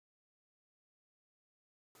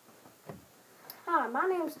Hi, my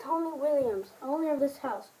name's Tony Williams, owner of this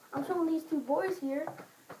house. I'm showing these two boys here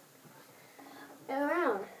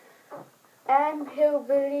around. I'm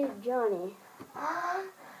Hillbilly Johnny.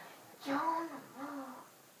 John.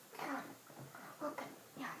 Welcome.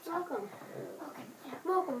 Yeah, Welcome. welcome. Yeah.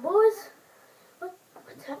 Welcome, boys.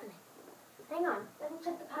 What's happening? Hang on. Let me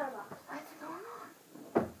check the powder box. What's going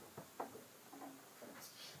on?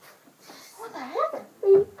 What the heck?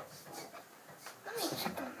 Let me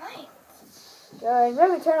check the light. Guys, let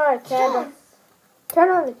me turn on the candle. John. Turn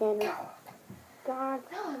on the candle. God.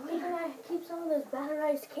 No, Good thing I keep some of those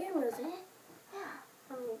batterized cameras, eh?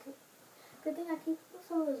 Yeah. Good thing I keep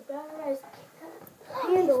some of those batterized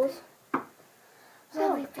candles.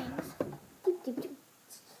 Lovely things. Doop, doop, doop.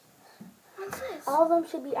 What's this? All of them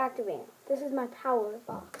should be activated. This is my power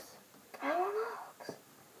box. Power box.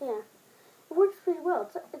 Yeah. It works pretty well.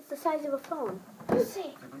 It's the size of a phone. Let's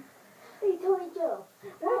see. Hey, Tony Joe.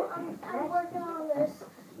 Well, I'm working on this.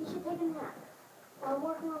 You should take a nap. I'm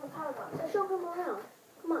working on the power box. I'll show them around.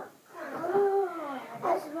 Come on. Oh,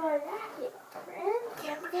 that's my racket, friend.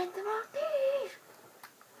 Can't forget the rocket.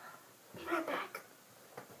 Be right back.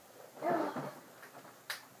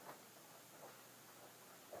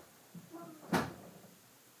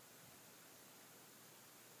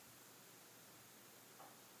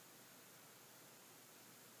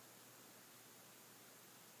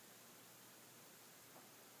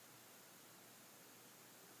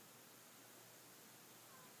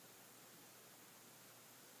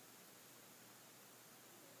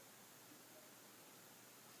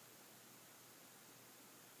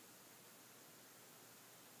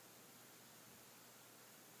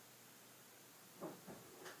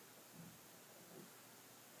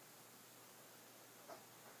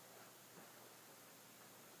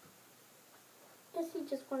 Guess he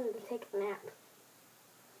just wanted to take a nap.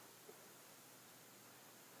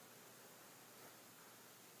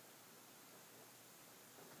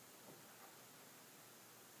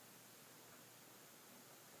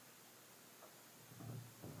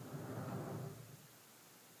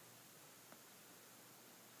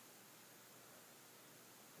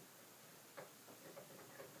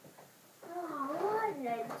 Oh, what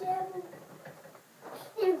the devil?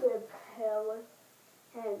 Here's a power.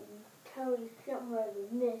 And Tony's something like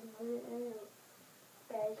this. I don't know.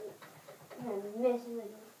 Guys, I'm messing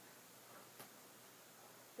with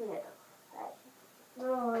you.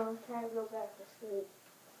 No, I'm trying to go back to sleep.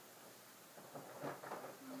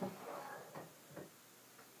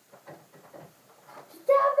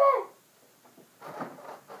 Stop it!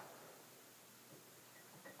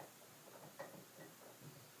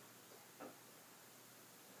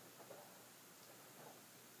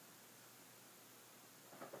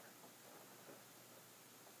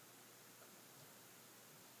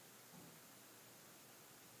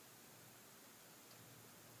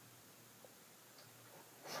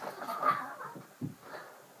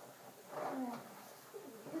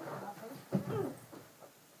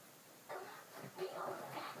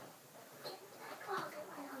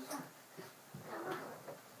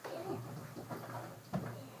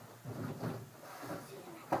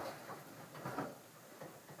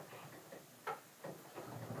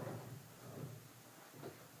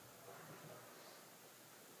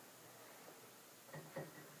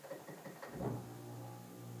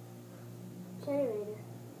 Generator.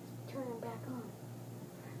 Turn it back on.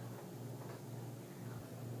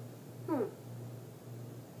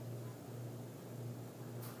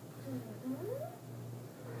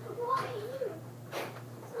 Why are you?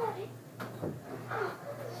 Sorry.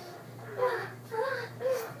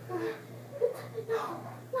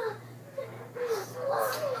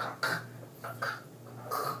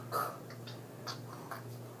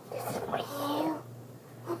 This is for you.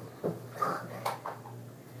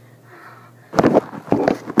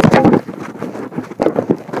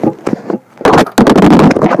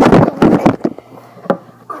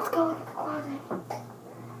 Let's go in the closet.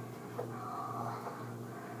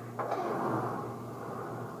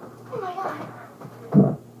 Oh my God.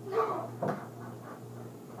 No.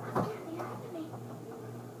 I'm scared the after me.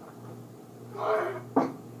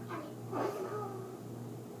 Honey, let's go.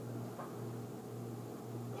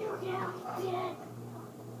 You get out, he's dead.